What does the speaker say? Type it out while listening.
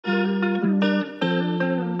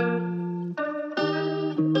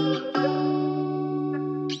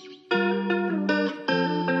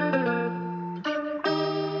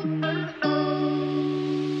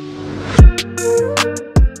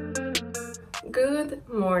Good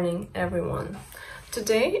morning, everyone.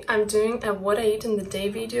 Today I'm doing a what I eat in the day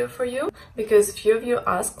video for you because a few of you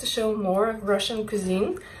asked to show more of Russian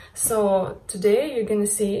cuisine. So today you're gonna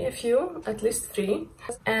see a few, at least 3.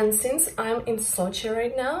 And since I'm in Sochi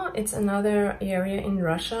right now, it's another area in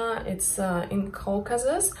Russia, it's in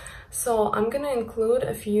Caucasus. So I'm gonna include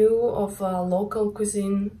a few of local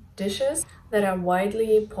cuisine dishes that are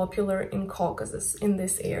widely popular in Caucasus, in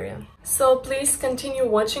this area. So please continue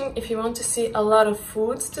watching if you want to see a lot of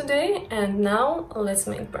foods today. And now let's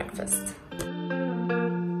make breakfast.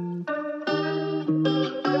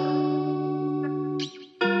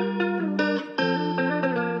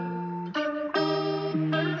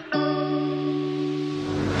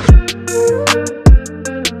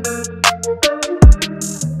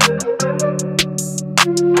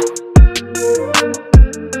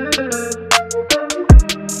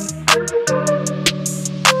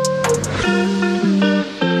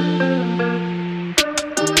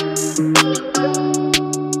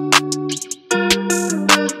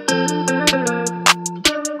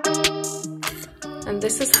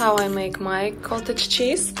 This is how I make my cottage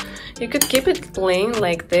cheese. You could keep it plain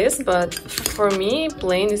like this, but for me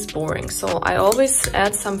plain is boring, so I always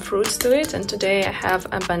add some fruits to it, and today I have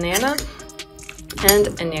a banana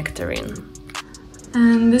and a nectarine.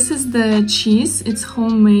 And this is the cheese. It's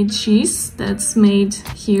homemade cheese that's made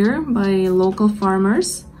here by local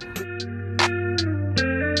farmers.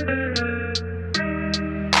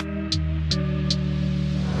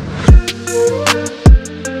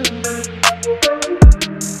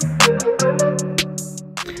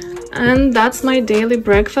 And that's my daily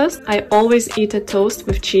breakfast. I always eat a toast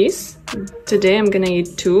with cheese. Today I'm gonna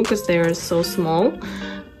eat 2 because they are so small.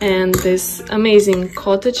 And this amazing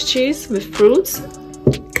cottage cheese with fruits.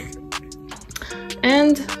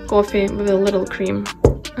 And coffee with a little cream.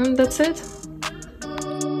 And that's it.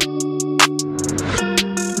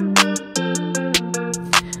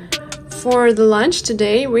 For the lunch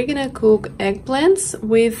today, we're gonna cook eggplants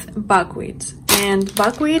with buckwheat. And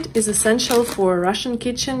buckwheat is essential for Russian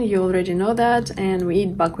kitchen, you already know that, and we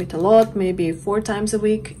eat buckwheat a lot, maybe 4 times a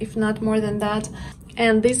week, if not more than that.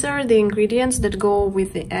 And these are the ingredients that go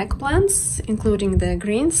with the eggplants, including the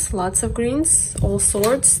greens, lots of greens, all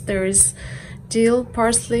sorts. There is dill,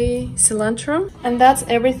 parsley, cilantro. And that's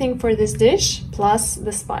everything for this dish, plus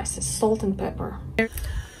the spices, salt and pepper.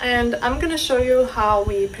 And I'm gonna show you how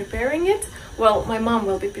we're preparing it. Well, my mom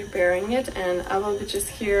will be preparing it and I will be just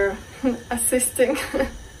here assisting.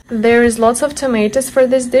 There is lots of tomatoes for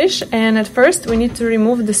this dish, and at first we need to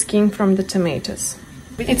remove the skin from the tomatoes.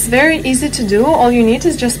 It's very easy to do. All you need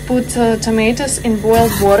is just put tomatoes in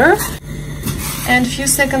boiled water, and a few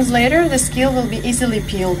seconds later the skin will be easily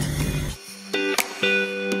peeled.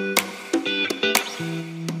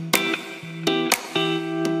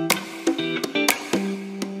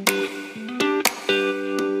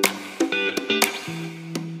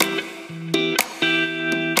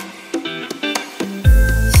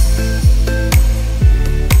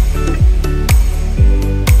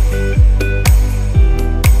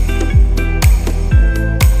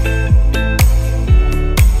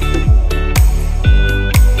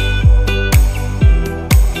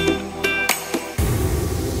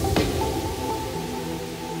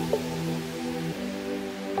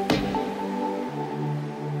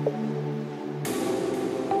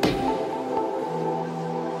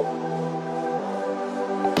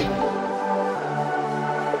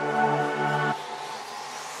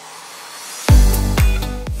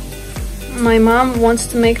 My mom wants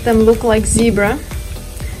to make them look like zebra.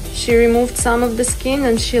 She removed some of the skin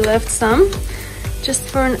and she left some, just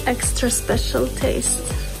for an extra special taste.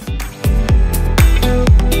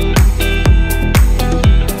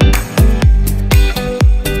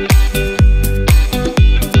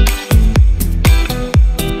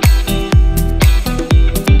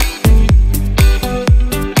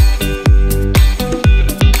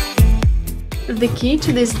 The key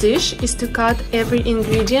to this dish is to cut every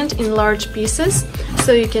ingredient in large pieces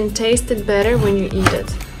so you can taste it better when you eat it.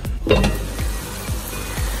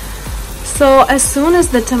 So as soon as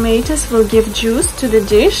the tomatoes will give juice to the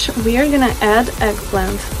dish, we are gonna add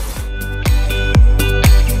eggplant.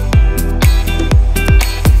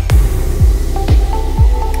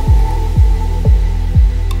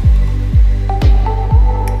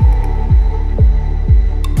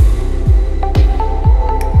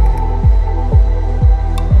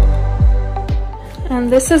 And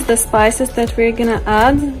this is the spices that we're gonna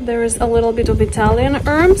add. There is a little bit of Italian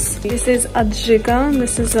herbs. This is adjika.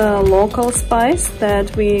 This is a local spice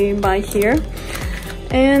that we buy here.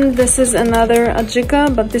 And this is another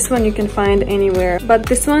adjika, but this one you can find anywhere. But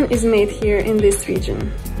this one is made here in this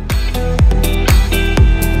region.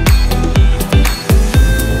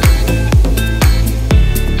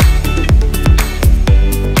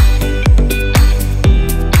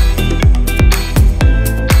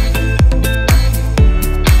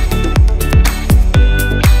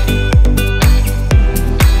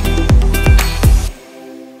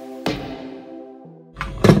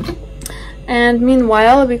 And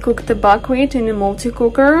meanwhile, we cooked the buckwheat in a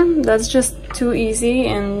multi-cooker. That's just too easy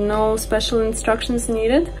and no special instructions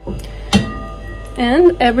needed.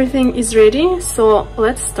 And everything is ready, so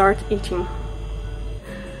let's start eating.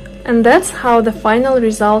 And that's how the final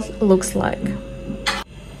result looks like.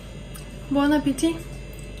 Bon appétit!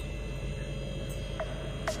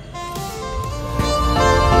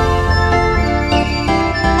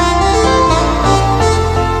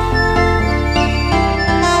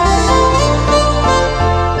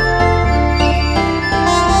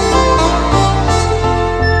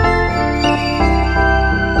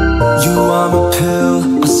 You are my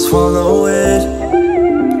pill, I swallow it.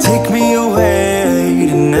 Take me away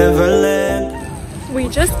to Neverland. We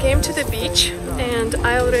just came to the beach and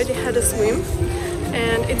I already had a swim.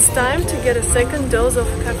 And it's time to get a second dose of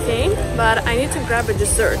caffeine, but I need to grab a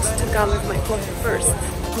dessert to come with my coffee first.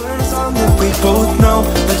 Put a song that we both know,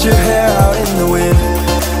 let your hair out in the wind.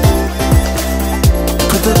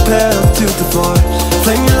 Put the pedal to the floor,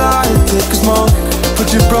 flame your light, take a smoke.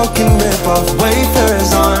 Put your broken rib off,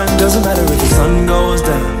 wafers on. Doesn't matter if the sun goes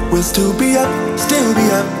down, we'll still be up,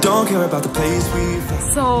 don't care about the place we've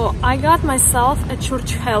found. So I got myself a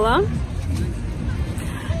churchhela.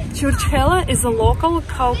 Churchhela is a local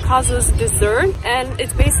Caucasus dessert, and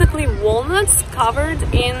it's basically walnuts covered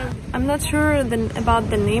in, I'm not sure about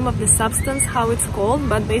the name of the substance, how it's called,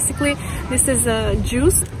 but basically this is a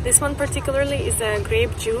juice. This one particularly is a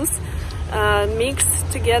grape juice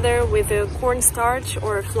mixed together with a cornstarch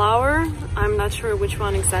or flour. I'm not sure which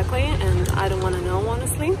one exactly, and I don't want to know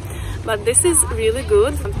honestly. But this is really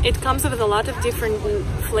good. It comes with a lot of different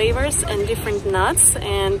flavors and different nuts,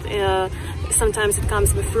 and sometimes it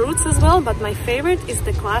comes with fruits as well, but my favorite is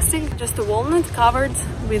the classic, just a walnut covered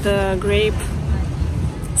with a grape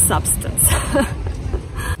substance.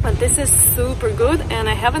 But this is super good, and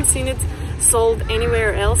I haven't seen it sold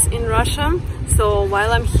anywhere else in Russia. So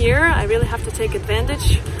while I'm here, I really have to take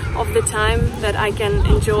advantage of the time that I can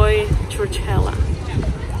enjoy churchhela.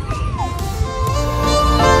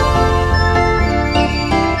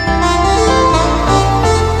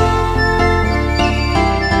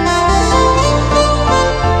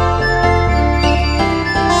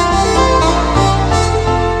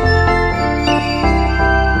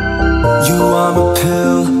 You are my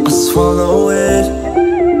pill, I swallow it.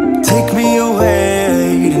 Take me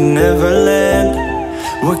away to Neverland,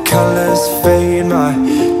 where colors fade my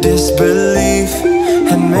disbelief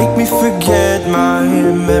and make me forget my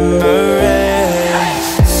memory.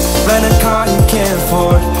 Rent a car you can't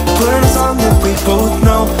afford, put on a song that we both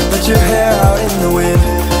know, let your hair out in the wind.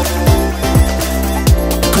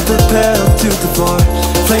 Put the pedal to the floor,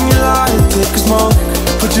 flame your light, take a smoke.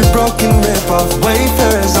 Put your broken rib off,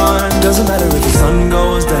 wafers on. Doesn't matter if the sun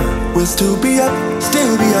goes down, we'll still be up,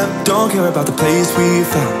 don't care about the place we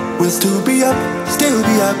found. We'll still be up,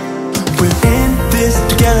 we're in this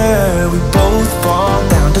together, we both fall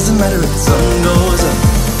down. Doesn't matter if the sun goes up,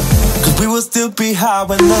 cause we will still be high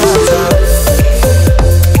when the lights out.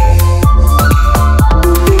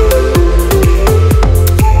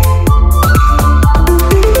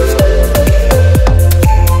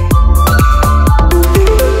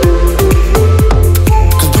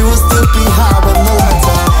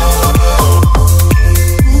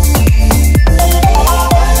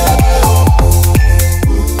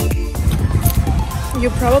 You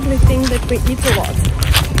probably think that we eat a lot,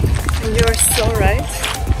 and you're so right.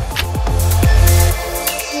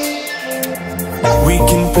 We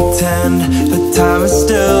can pretend that time is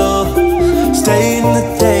still, stay in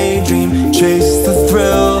the daydream, chase the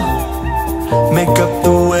thrill, make up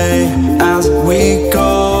the way as we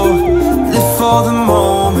go, live for the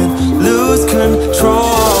moment, lose control.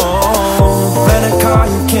 Rent a car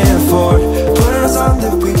you can't afford, put on a song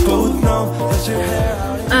that we both know, let your hair out.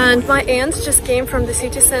 And my aunt just came from the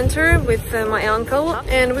city center with my uncle,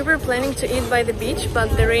 and we were planning to eat by the beach, but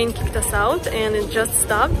the rain kicked us out and it just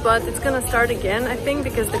stopped. But it's gonna start again, I think,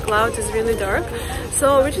 because the cloud is really dark.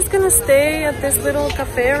 So we're just gonna stay at this little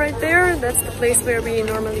cafe right there. That's the place where we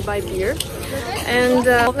normally buy beer. And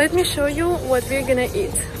let me show you what we're gonna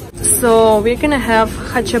eat. So we're gonna have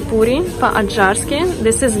khachapuri po-adjarsky.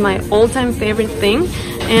 This is my all-time favorite thing.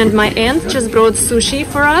 And my aunt just brought sushi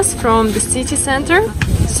for us from the city center.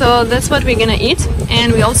 So that's what we're gonna eat.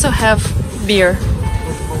 And we also have beer.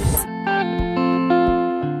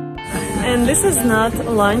 And this is not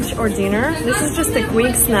lunch or dinner. This is just a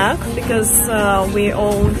quick snack because we're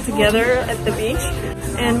all together at the beach.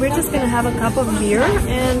 And we're just gonna have a cup of beer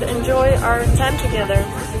and enjoy our time together.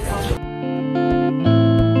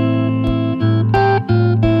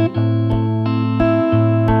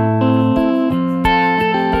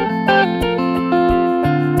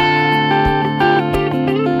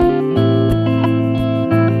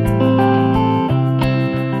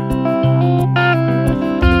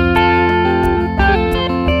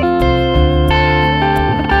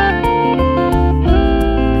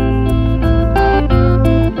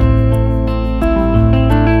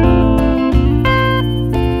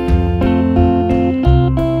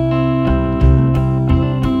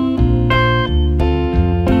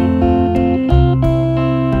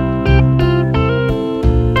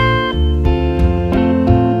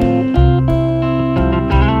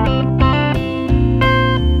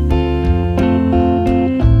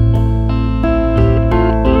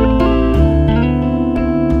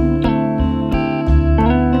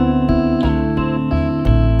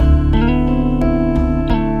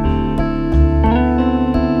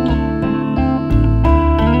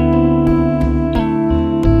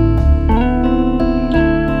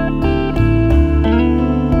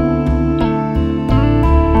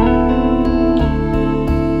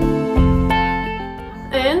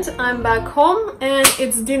 back home and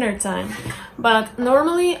it's dinner time. But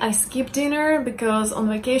normally I skip dinner because on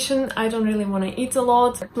vacation I don't really want to eat a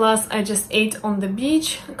lot. Plus I just ate on the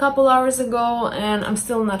beach a couple hours ago and I'm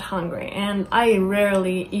still not hungry. And I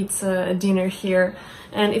rarely eat dinner here.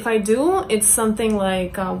 And if I do, it's something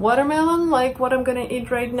like watermelon, like what I'm gonna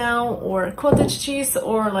eat right now, or cottage cheese,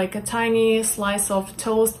 or like a tiny slice of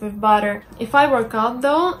toast with butter. If I work out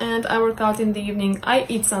though, and I work out in the evening, I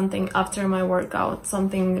eat something after my workout,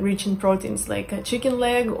 something rich in proteins, like a chicken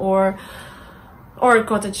leg or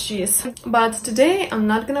cottage cheese. But today I'm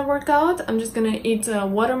not gonna work out, I'm just gonna eat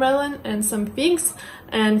watermelon and some figs,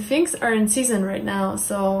 and figs are in season right now,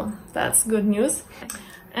 so that's good news.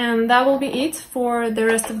 And that will be it for the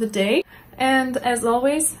rest of the day. And as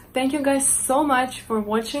always, thank you guys so much for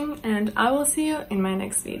watching, and I will see you in my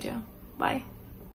next video. Bye!